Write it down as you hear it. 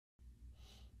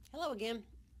Hello again.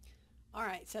 All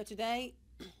right, so today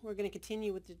we're going to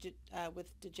continue with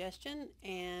digestion,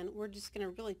 and we're just going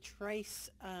to really trace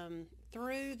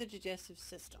through the digestive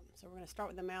system. So we're going to start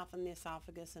with the mouth and the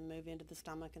esophagus and move into the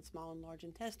stomach and small and large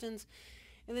intestines,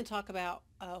 and then talk about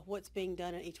what's being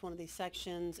done in each one of these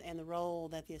sections and the role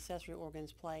that the accessory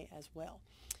organs play as well.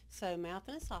 So mouth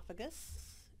and esophagus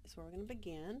is where we're going to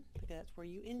begin, because that's where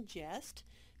you ingest.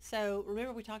 So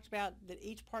remember, we talked about that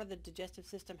each part of the digestive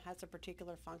system has a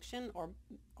particular function, or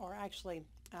actually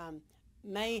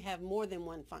may have more than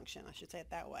one function, I should say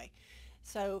it that way.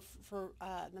 So for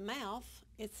the mouth,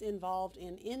 it's involved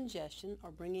in ingestion, or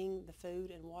bringing the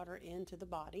food and water into the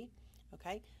body.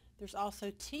 Okay. There's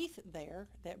also teeth there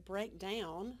that break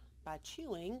down by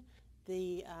chewing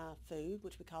the food,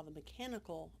 which we call the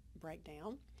mechanical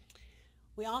breakdown.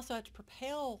 We also have to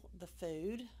propel the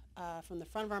food from the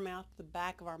front of our mouth to the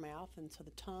back of our mouth, and so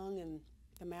the tongue and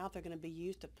the mouth are going to be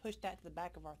used to push that to the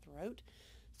back of our throat.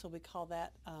 So we call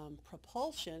that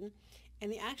propulsion.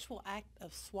 And the actual act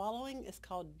of swallowing is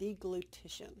called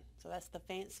deglutition. So that's the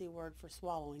fancy word for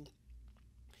swallowing.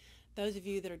 Those of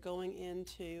you that are going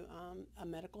into a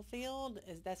medical field,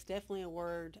 that's definitely a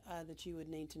word that you would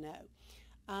need to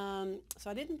know.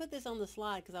 So I didn't put this on the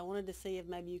slide because I wanted to see if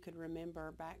maybe you could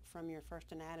remember back from your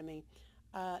first anatomy.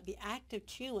 The act of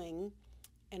chewing,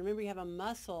 and remember you have a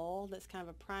muscle that's kind of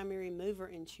a primary mover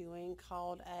in chewing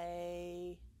called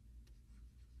a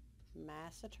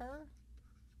masseter.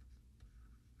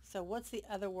 So what's the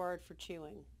other word for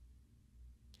chewing?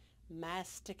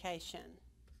 Mastication.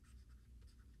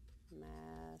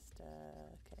 Mastication.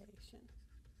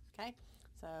 Okay,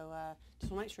 so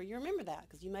just want to make sure you remember that,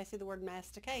 because you may see the word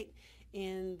masticate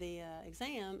in the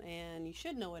exam and you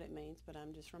should know what it means, but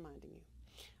I'm just reminding you.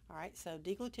 All right, so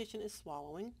deglutition is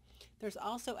swallowing. There's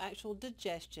also actual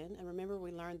digestion, and remember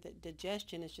we learned that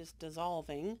digestion is just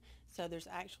dissolving, so there's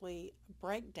actually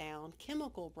breakdown,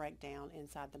 chemical breakdown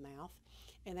inside the mouth,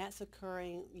 and that's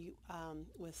occurring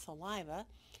with saliva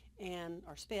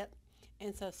or spit.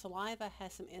 And so saliva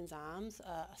has some enzymes,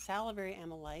 salivary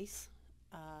amylase.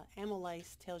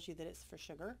 Amylase tells you that it's for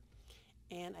sugar,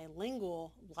 and a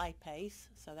lingual lipase,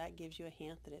 so that gives you a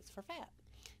hint that it's for fat.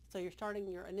 So you're starting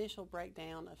your initial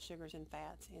breakdown of sugars and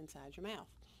fats inside your mouth.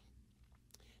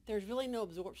 There's really no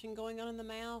absorption going on in the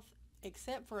mouth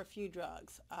except for a few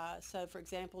drugs. So for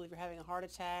example, if you're having a heart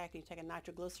attack and you take a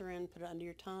nitroglycerin, put it under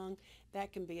your tongue,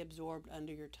 that can be absorbed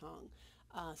under your tongue,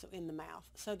 so in the mouth.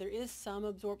 So there is some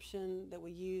absorption that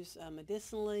we use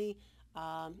medicinally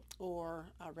or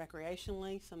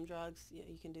recreationally. Some drugs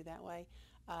you can do that way,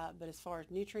 but as far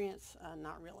as nutrients,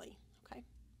 not really. Okay.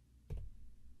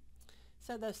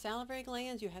 So those salivary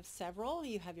glands, you have several.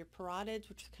 You have your parotids,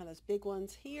 which are kind of those big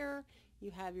ones here.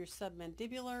 You have your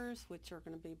submandibulars, which are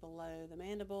going to be below the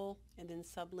mandible, and then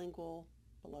sublingual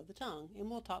below the tongue. And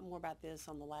we'll talk more about this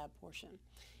on the lab portion.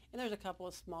 And there's a couple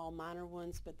of small minor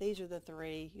ones, but these are the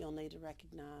three you'll need to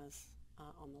recognize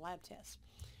on the lab test.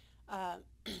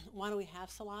 Why do we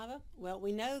have saliva? Well,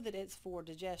 we know that it's for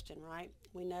digestion, right?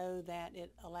 We know that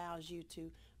it allows you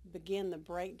to begin the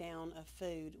breakdown of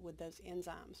food with those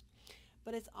enzymes.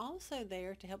 But it's also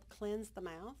there to help cleanse the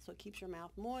mouth, so it keeps your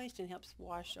mouth moist and helps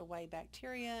wash away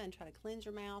bacteria and try to cleanse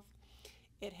your mouth.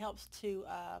 It helps to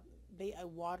be a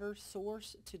water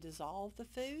source to dissolve the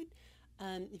food.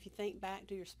 If you think back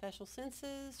to your special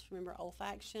senses, remember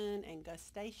olfaction and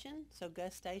gustation. So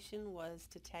gustation was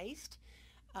to taste.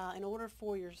 In order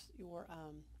for your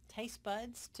taste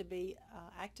buds to be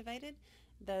activated,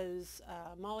 those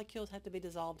molecules have to be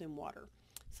dissolved in water.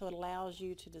 So it allows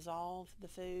you to dissolve the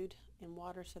food in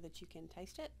water so that you can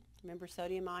taste it. Remember,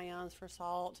 sodium ions for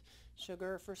salt,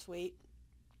 sugar for sweet.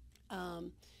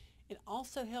 It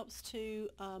also helps to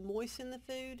moisten the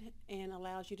food and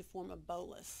allows you to form a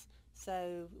bolus.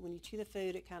 So when you chew the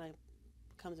food, it kind of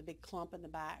becomes a big clump in the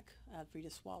back for you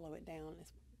to swallow it down.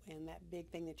 And that big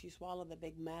thing that you swallow, the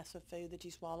big mass of food that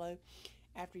you swallow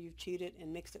after you've chewed it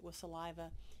and mixed it with saliva,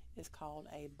 is called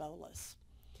a bolus.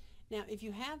 Now, if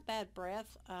you have bad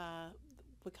breath,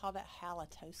 we call that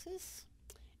halitosis,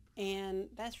 and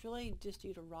that's really just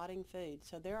due to rotting food.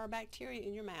 So there are bacteria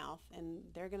in your mouth, and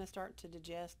they're going to start to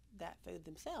digest that food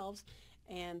themselves,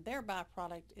 and their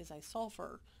byproduct is a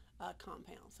sulfur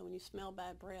compound. So when you smell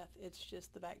bad breath, it's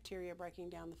just the bacteria breaking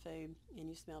down the food, and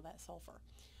you smell that sulfur.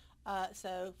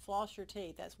 So floss your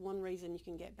teeth. That's one reason you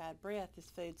can get bad breath,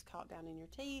 is food's caught down in your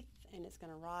teeth, and it's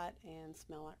going to rot and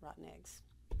smell like rotten eggs.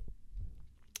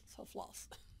 So floss.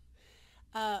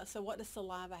 So what does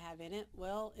saliva have in it?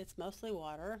 Well, it's mostly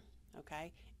water,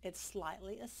 okay? It's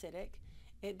slightly acidic.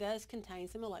 It does contain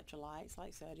some electrolytes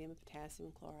like sodium and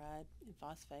potassium chloride and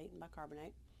phosphate and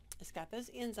bicarbonate. It's got those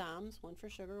enzymes, one for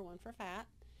sugar, one for fat.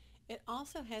 It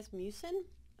also has mucin.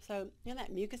 So, you know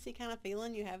that mucousy kind of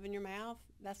feeling you have in your mouth?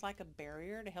 That's like a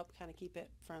barrier to help kind of keep it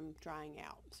from drying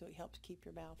out. So it helps keep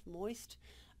your mouth moist,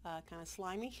 kind of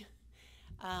slimy.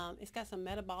 It's got some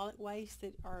metabolic wastes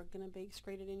that are going to be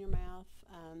excreted in your mouth,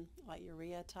 like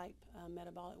urea type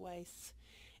metabolic wastes.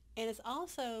 And it's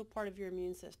also part of your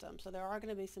immune system. So there are going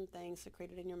to be some things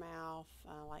secreted in your mouth,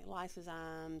 like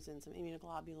lysozymes and some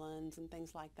immunoglobulins and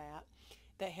things like that,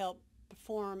 that help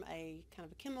form a kind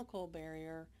of a chemical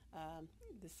barrier,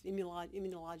 this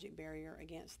immunologic barrier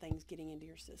against things getting into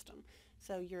your system.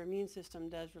 So your immune system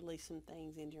does release some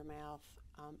things into your mouth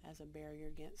as a barrier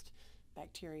against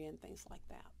bacteria and things like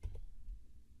that.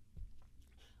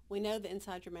 We know that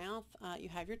inside your mouth you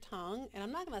have your tongue, and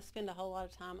I'm not going to spend a whole lot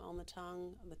of time on the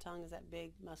tongue. The tongue is that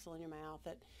big muscle in your mouth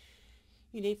that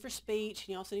you need for speech,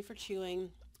 and you also need for chewing,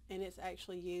 and it's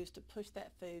actually used to push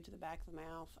that food to the back of the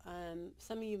mouth.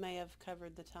 Some of you may have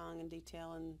covered the tongue in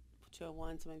detail in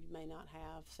 201, some of you may not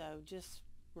have, so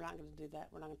we're not going to do that.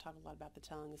 We're not going to talk a lot about the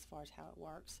tongue as far as how it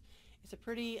works. It's a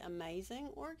pretty amazing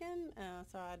organ,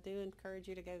 so I do encourage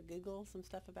you to go Google some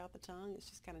stuff about the tongue. It's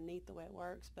just kind of neat the way it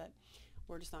works, but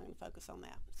we're just not going to focus on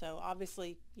that. So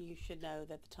obviously you should know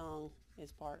that the tongue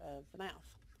is part of the mouth,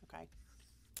 okay?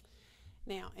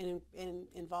 Now,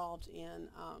 involved in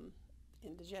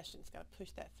digestion. It's got to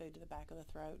push that food to the back of the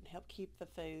throat and help keep the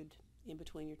food in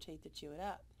between your teeth to chew it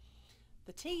up.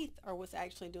 The teeth are what's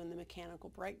actually doing the mechanical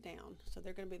breakdown. So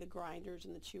they're going to be the grinders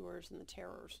and the chewers and the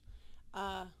tearers.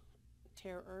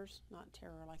 Terrors, not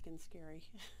terror like in scary.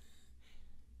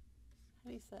 How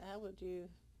do you say, how would you,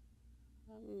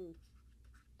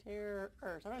 terrors,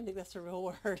 I don't think that's a real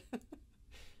word.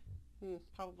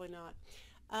 Probably not.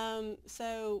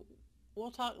 So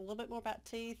we'll talk a little bit more about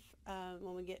teeth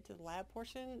when we get to the lab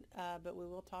portion, but we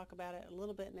will talk about it a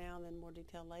little bit now and then more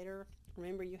detail later.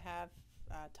 Remember, you have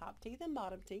top teeth and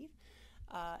bottom teeth.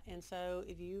 And so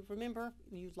if you remember,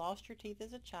 you lost your teeth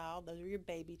as a child. Those are your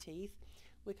baby teeth.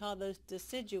 We call those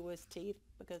deciduous teeth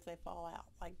because they fall out.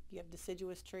 Like you have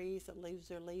deciduous trees that lose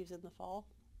their leaves in the fall.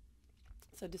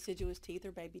 So deciduous teeth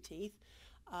are baby teeth.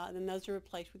 Then those are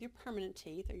replaced with your permanent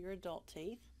teeth or your adult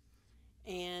teeth.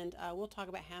 And we'll talk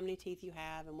about how many teeth you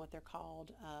have and what they're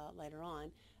called later on.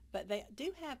 But they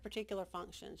do have particular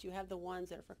functions. You have the ones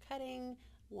that are for cutting,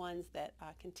 ones that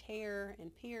can tear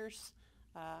and pierce,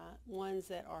 ones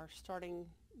that are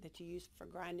that you use for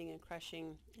grinding and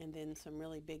crushing, and then some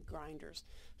really big grinders.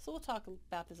 So we'll talk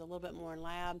about this a little bit more in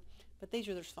lab, but these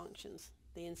are their functions.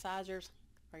 The incisors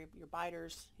are your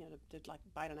biters, you know, to like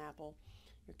bite an apple,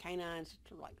 your canines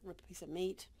to like rip a piece of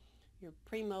meat, your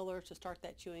premolars to start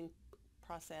that chewing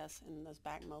process, and those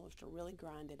back molars to really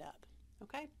grind it up.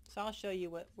 Okay, so I'll show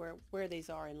you where these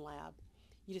are in lab.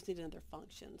 You just need to know their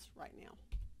functions right now.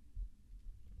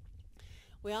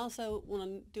 We also want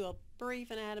to do a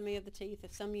brief anatomy of the teeth.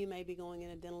 If some of you may be going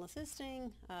into dental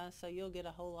assisting, so you'll get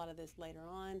a whole lot of this later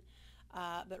on.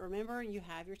 But remember, you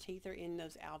have your teeth are in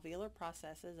those alveolar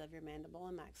processes of your mandible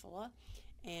and maxilla,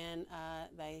 and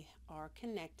they are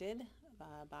connected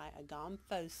by a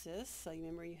gomphosis. So you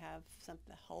remember you have something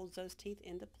that holds those teeth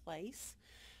into place.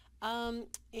 And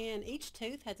each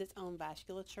tooth has its own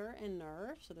vasculature and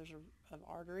nerve. So there's an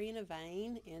artery and a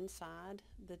vein inside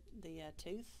the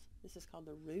tooth. This is called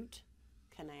the root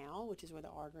canal, which is where the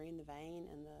artery and the vein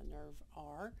and the nerve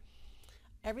are.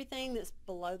 Everything that's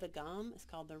below the gum is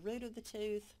called the root of the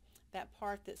tooth. That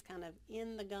part that's kind of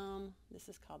in the gum, this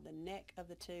is called the neck of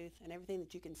the tooth. And everything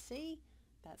that you can see,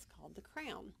 that's called the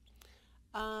crown.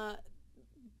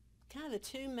 Kind of the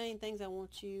two main things I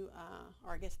want you,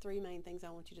 or I guess three main things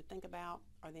I want you to think about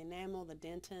are the enamel, the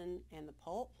dentin, and the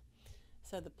pulp.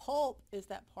 So the pulp is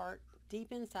that part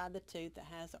deep inside the tooth that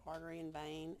has the artery and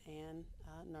vein and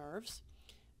nerves.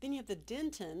 Then you have the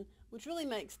dentin, which really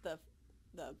makes the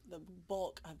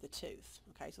bulk of the tooth.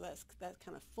 Okay, so that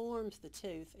kind of forms the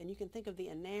tooth, and you can think of the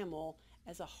enamel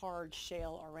as a hard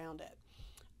shell around it.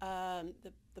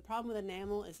 The problem with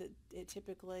enamel is it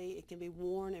typically can be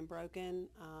worn and broken,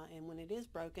 and when it is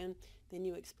broken, then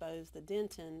you expose the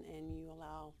dentin and you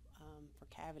allow for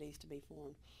cavities to be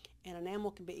formed. And enamel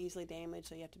can be easily damaged,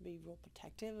 so you have to be real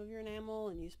protective of your enamel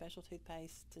and use special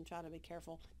toothpastes and try to be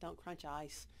careful. Don't crunch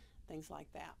ice, things like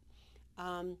that.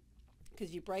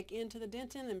 Because you break into the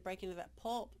dentin and break into that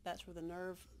pulp, that's where the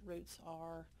nerve roots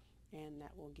are, and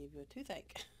that will give you a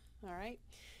toothache. All right,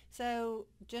 so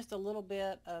just a little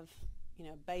bit of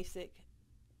basic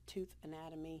tooth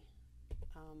anatomy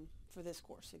for this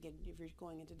course. Again, if you're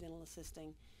going into dental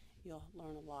assisting, you'll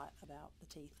learn a lot about the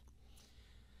teeth.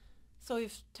 So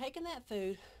we've taken that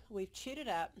food, we've chewed it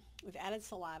up, we've added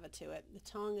saliva to it. The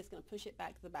tongue is going to push it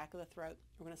back to the back of the throat.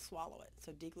 We're going to swallow it,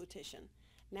 so deglutition.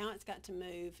 Now it's got to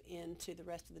move into the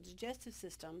rest of the digestive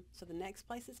system. So the next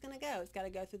place it's going to go, it's got to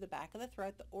go through the back of the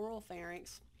throat, the oral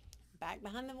pharynx, back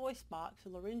behind the voice box, the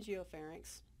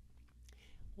laryngopharynx.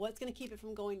 What's going to keep it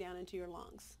from going down into your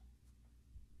lungs?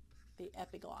 The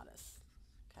epiglottis.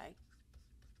 Okay.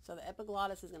 So the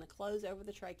epiglottis is going to close over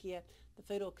the trachea. The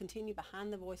food will continue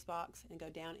behind the voice box and go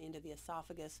down into the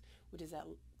esophagus, which is that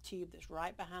tube that's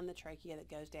right behind the trachea that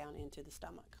goes down into the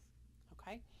stomach.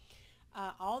 Okay.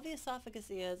 All the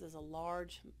esophagus is a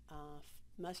large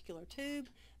muscular tube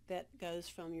that goes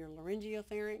from your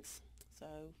laryngopharynx, so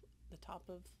the top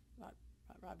of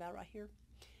right here,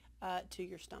 to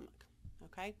your stomach.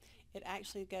 Okay, it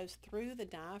actually goes through the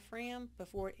diaphragm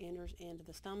before it enters into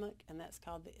the stomach, and that's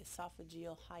called the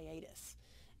esophageal hiatus.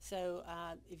 So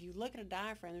if you look at a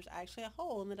diaphragm, there's actually a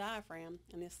hole in the diaphragm,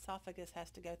 and the esophagus has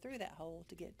to go through that hole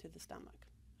to get to the stomach.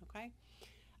 Okay,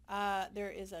 there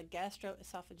is a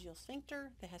gastroesophageal sphincter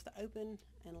that has to open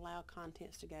and allow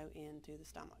contents to go into the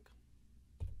stomach.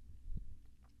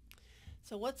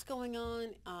 So what's going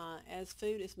on as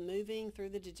food is moving through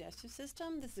the digestive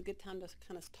system? This is a good time to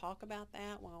kind of talk about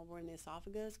that while we're in the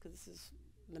esophagus, because this is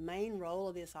the main role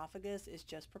of the esophagus is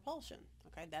just propulsion.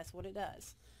 Okay, that's what it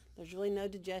does. There's really no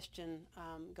digestion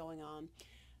going on,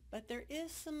 but there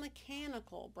is some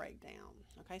mechanical breakdown.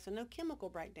 Okay, so no chemical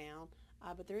breakdown,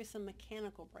 but there is some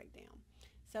mechanical breakdown.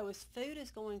 So as food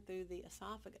is going through the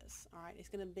esophagus, all right, it's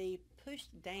going to be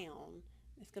pushed down.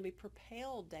 It's going to be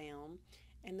propelled down.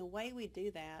 And the way we do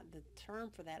that, the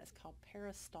term for that is called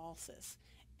peristalsis,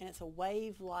 and it's a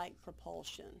wave-like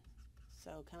propulsion.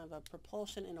 So kind of a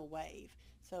propulsion in a wave.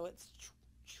 So it's,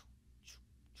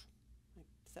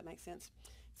 does that make sense?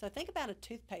 So think about a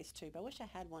toothpaste tube. I wish I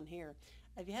had one here.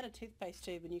 If you had a toothpaste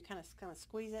tube and you kind of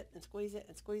squeeze it and squeeze it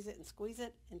and squeeze it and squeeze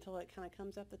it until it kind of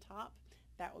comes up the top,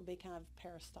 that would be kind of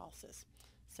peristalsis.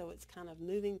 So it's kind of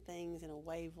moving things in a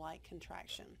wave-like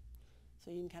contraction. So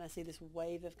you can kind of see this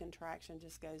wave of contraction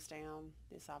just goes down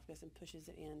the esophagus and pushes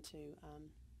it into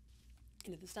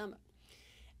the stomach.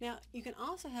 Now, you can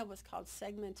also have what's called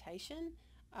segmentation,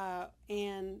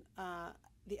 and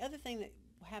the other thing that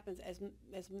happens as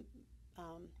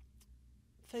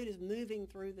food is moving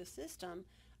through the system,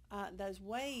 those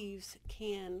waves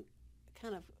can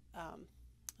kind of,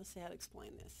 let's see how to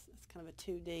explain this. It's kind of a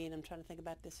 2D, and I'm trying to think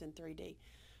about this in 3D.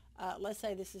 Let's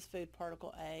say this is food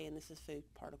particle A and this is food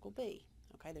particle B.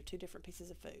 Okay, they're two different pieces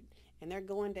of food, and they're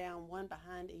going down one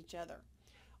behind each other.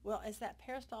 Well, as that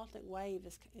peristaltic wave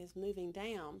is moving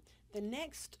down, the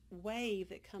next wave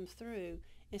that comes through,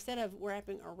 instead of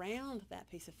wrapping around that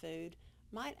piece of food,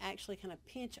 might actually kind of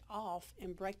pinch off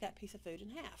and break that piece of food in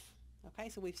half. Okay,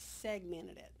 so we've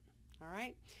segmented it. All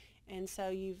right, and so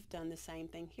you've done the same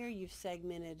thing here. You've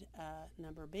segmented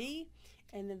number B,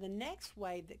 and then the next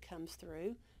wave that comes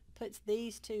through puts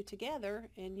these two together,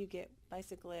 and you get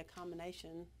basically a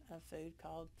combination of food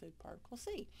called food particle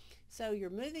C. So you're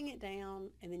moving it down,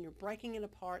 and then you're breaking it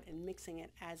apart and mixing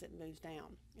it as it moves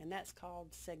down, and that's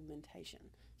called segmentation.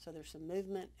 So there's some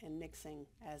movement and mixing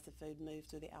as the food moves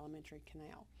through the alimentary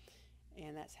canal,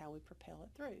 and that's how we propel it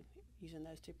through using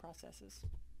those two processes.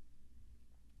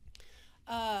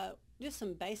 Just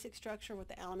some basic structure, what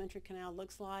the alimentary canal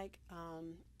looks like.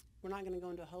 We're not going to go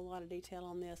into a whole lot of detail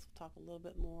on this. We'll talk a little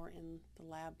bit more in the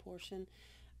lab portion.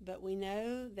 But we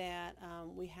know that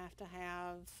we have to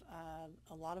have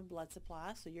a lot of blood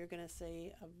supply. So you're going to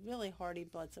see a really hearty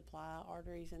blood supply.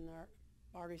 Arteries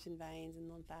and veins and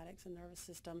lymphatics and nervous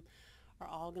system are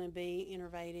all going to be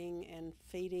innervating and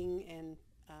feeding and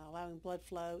allowing blood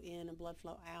flow in and blood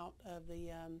flow out of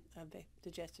the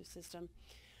digestive system.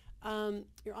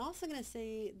 You're also going to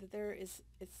see that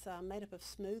it's made up of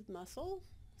smooth muscle.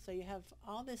 So you have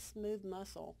all this smooth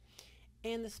muscle,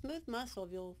 and the smooth muscle,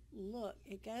 if you'll look,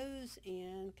 it goes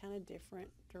in kind of different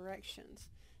directions.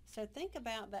 So think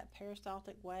about that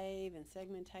peristaltic wave and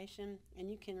segmentation, and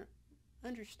you can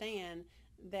understand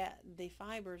that the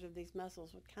fibers of these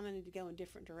muscles would kind of need to go in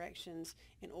different directions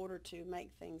in order to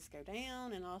make things go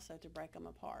down and also to break them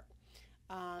apart.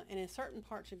 And in certain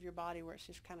parts of your body where it's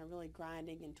just kind of really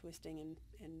grinding and twisting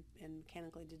and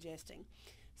mechanically digesting.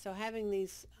 So having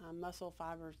these muscle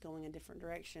fibers going in different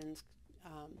directions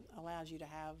allows you to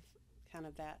have kind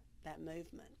of that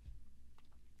movement.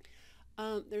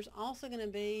 There's also going to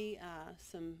be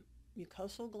some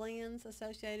mucosal glands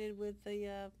associated with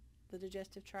the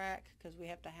digestive tract, because we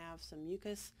have to have some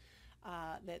mucus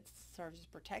that serves as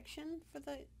protection for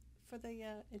the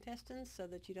intestines, so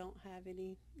that you don't have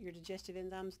your digestive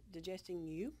enzymes digesting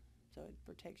you. So it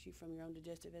protects you from your own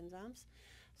digestive enzymes.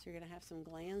 So you're going to have some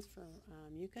glands for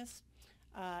mucus.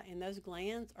 And those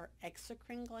glands are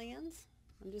exocrine glands.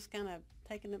 I'm just kind of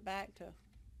taking it back to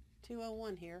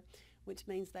 201 here, which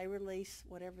means they release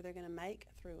whatever they're going to make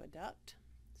through a duct.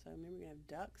 So remember, you have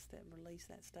ducts that release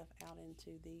that stuff out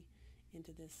into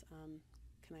this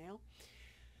canal.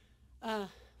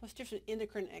 What's the difference between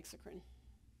endocrine and exocrine?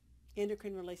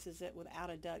 Endocrine releases it without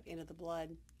a duct into the blood.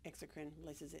 Exocrine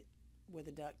releases it with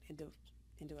a duct into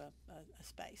a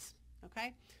space.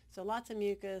 Okay, so lots of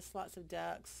mucus, lots of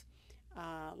ducts,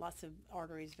 lots of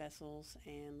arteries, vessels,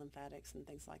 and lymphatics and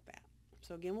things like that.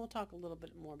 So again, we'll talk a little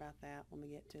bit more about that when we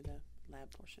get to the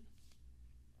lab portion.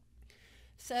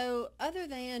 So other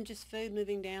than just food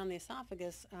moving down the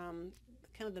esophagus, kind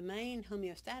of the main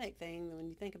homeostatic thing when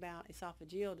you think about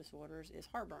esophageal disorders is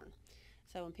heartburn.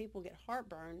 So when people get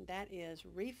heartburn, that is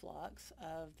reflux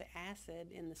of the acid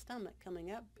in the stomach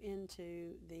coming up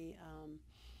into the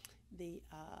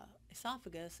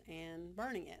esophagus and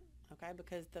burning it. Okay,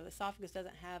 because the esophagus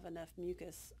doesn't have enough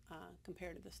mucus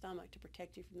compared to the stomach to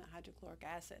protect you from the hydrochloric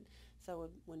acid. So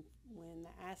when the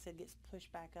acid gets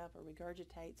pushed back up or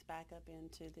regurgitates back up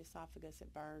into the esophagus,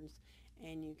 it burns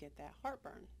and you get that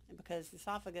heartburn. And because the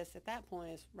esophagus at that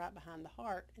point is right behind the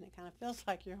heart and it kind of feels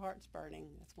like your heart's burning,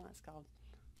 that's why it's called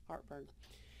heartburn.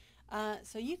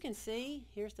 So you can see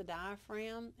here's the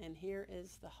diaphragm and here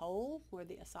is the hole where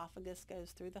the esophagus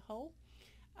goes through the hole.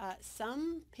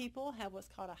 Some people have what's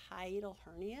called a hiatal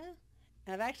hernia,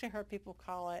 and I've actually heard people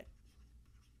call it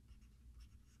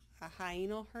a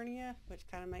hyenal hernia, which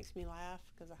kind of makes me laugh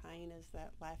because a hyena is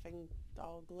that laughing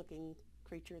dog-looking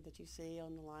creature that you see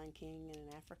on The Lion King and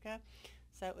in Africa.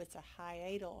 So it's a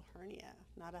hiatal hernia,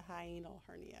 not a hyenal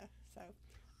hernia. So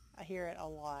I hear it a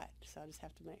lot, so I just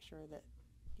have to make sure that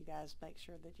you guys make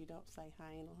sure that you don't say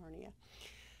hyenal hernia.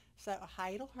 So a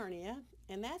hiatal hernia,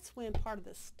 and that's when part of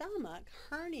the stomach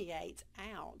herniates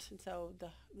out. And so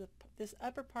this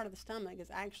upper part of the stomach is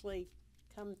actually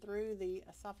come through the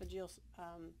esophageal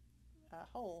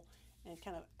hole and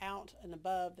kind of out and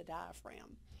above the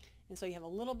diaphragm. And so you have a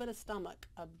little bit of stomach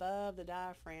above the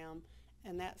diaphragm,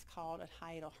 and that's called a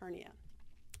hiatal hernia.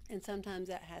 And sometimes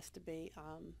that has to be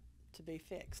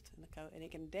fixed, and it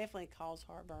can definitely cause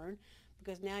heartburn,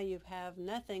 because now you have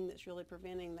nothing that's really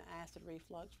preventing the acid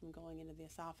reflux from going into the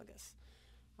esophagus.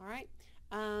 All right.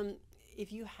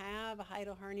 If you have a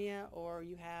hiatal hernia or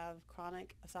you have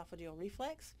chronic esophageal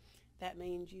reflux, that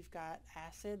means you've got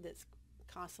acid that's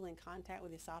constantly in contact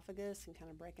with the esophagus and kind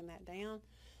of breaking that down.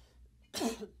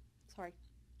 Sorry.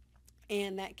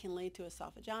 And that can lead to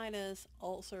esophagitis,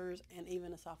 ulcers, and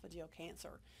even esophageal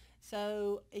cancer.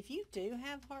 So if you do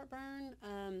have heartburn,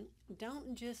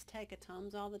 don't just take a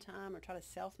Tums all the time or try to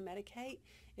self-medicate.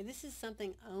 If this is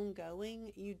something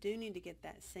ongoing, you do need to get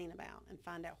that seen about and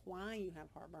find out why you have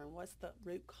heartburn. What's the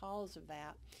root cause of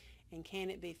that? And can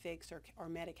it be fixed or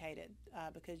medicated?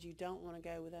 Because you don't want to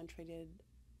go with untreated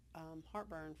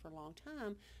heartburn for a long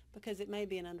time, because it may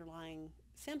be an underlying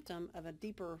symptom of a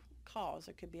deeper cause.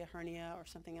 It could be a hernia or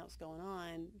something else going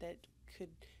on that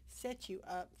could set you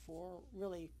up for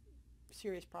really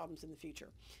serious problems in the future.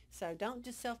 So don't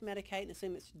just self-medicate and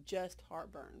assume it's just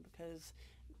heartburn, because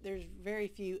there's very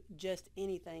few just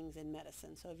anythings in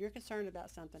medicine. So if you're concerned about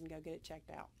something, go get it checked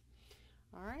out.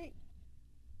 All right.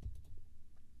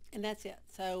 And that's it.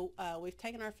 So we've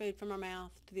taken our food from our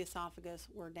mouth to the esophagus.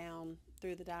 We're down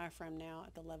through the diaphragm now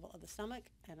at the level of the stomach,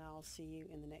 and I'll see you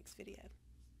in the next video.